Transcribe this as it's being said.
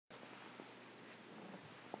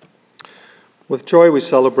With joy we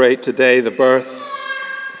celebrate today the birth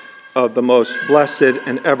of the most blessed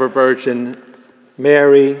and ever Virgin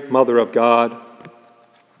Mary, Mother of God.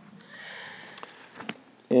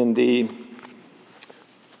 In the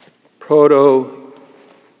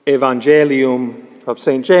Proto-Evangelium of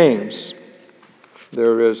St. James,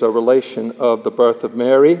 there is a relation of the birth of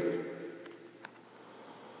Mary,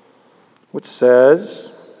 which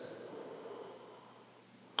says,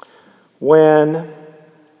 when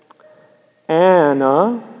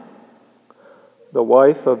Anna, the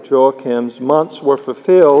wife of Joachim's months were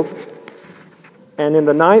fulfilled, and in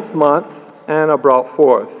the 9th month Anna brought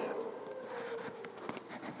forth.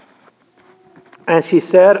 And she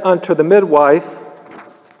said unto the midwife,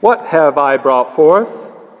 What have I brought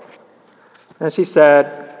forth? And she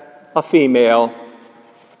said, A female.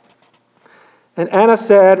 And Anna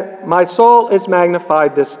said, My soul is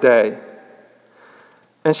magnified this day.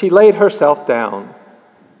 And she laid herself down.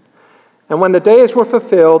 And when the days were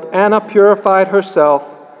fulfilled, Anna purified herself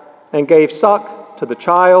and gave suck to the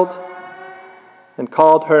child and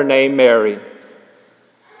called her name Mary.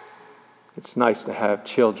 It's nice to have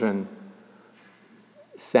children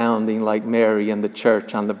sounding like Mary in the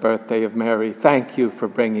church on the birthday of Mary. Thank you for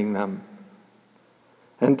bringing them.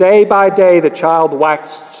 And day by day the child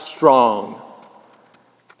waxed strong.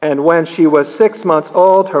 And when she was 6 months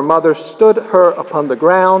old, her mother stood her upon the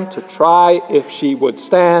ground to try if she would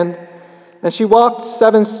stand. And she walked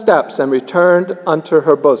 7 steps and returned unto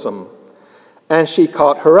her bosom. And she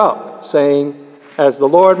caught her up, saying, As the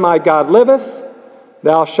Lord my God liveth,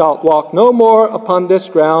 thou shalt walk no more upon this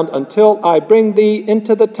ground until I bring thee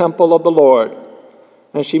into the temple of the Lord.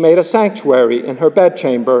 And she made a sanctuary in her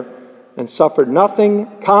bedchamber, and suffered nothing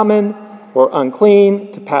common or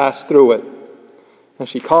unclean to pass through it. And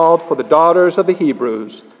she called for the daughters of the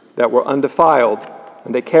Hebrews that were undefiled,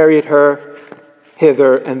 and they carried her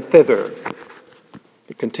hither and thither.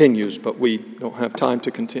 It continues, but we don't have time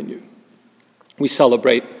to continue. We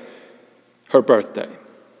celebrate her birthday,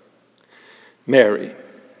 Mary,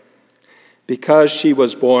 because she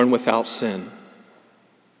was born without sin,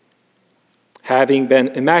 having been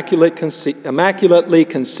immaculately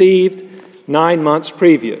conceived 9 months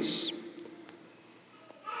previous,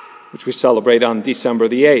 which we celebrate on December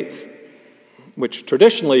the 8th, which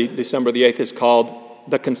traditionally December the 8th is called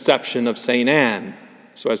the conception of St. Anne,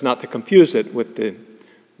 so as not to confuse it with the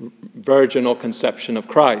virginal conception of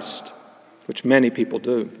Christ, which many people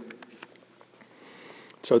do.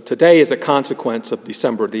 So today is a consequence of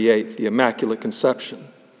December the 8th, the Immaculate Conception.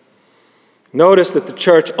 Notice that the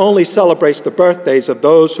Church only celebrates the birthdays of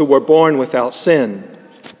those who were born without sin: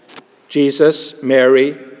 Jesus,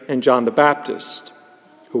 Mary, and John the Baptist,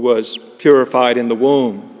 who was purified in the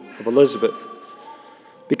womb of Elizabeth.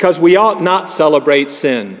 Because we ought not celebrate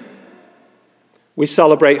sin. We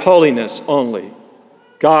celebrate holiness only.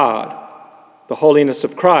 God, the holiness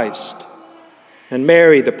of Christ, and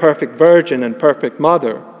Mary, the perfect Virgin and perfect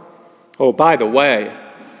Mother. Oh, by the way,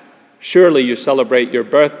 surely you celebrate your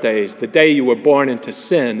birthdays the day you were born into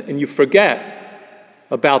sin, and you forget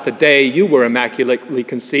about the day you were immaculately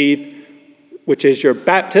conceived, which is your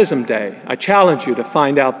baptism day. I challenge you to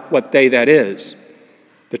find out what day that is.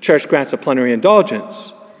 The Church grants a plenary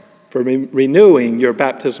indulgence for renewing your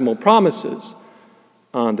baptismal promises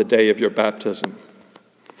on the day of your baptism.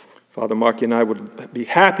 Father Marky and I would be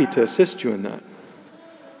happy to assist you in that.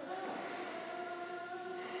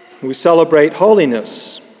 We celebrate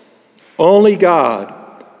holiness. Only God,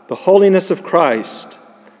 the holiness of Christ,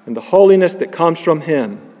 and the holiness that comes from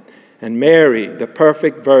Him, and Mary, the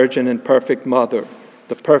perfect Virgin and perfect Mother,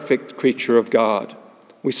 the perfect creature of God.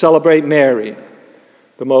 We celebrate Mary,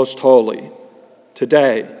 the Most Holy,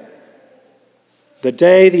 today, the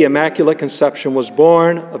day the Immaculate Conception was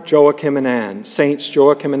born of Joachim and Anne, Saints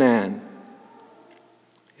Joachim and Anne.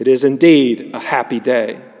 It is indeed a happy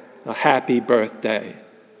day, a happy birthday.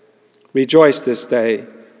 Rejoice this day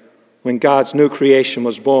when God's new creation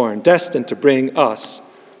was born, destined to bring us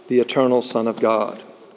the eternal Son of God.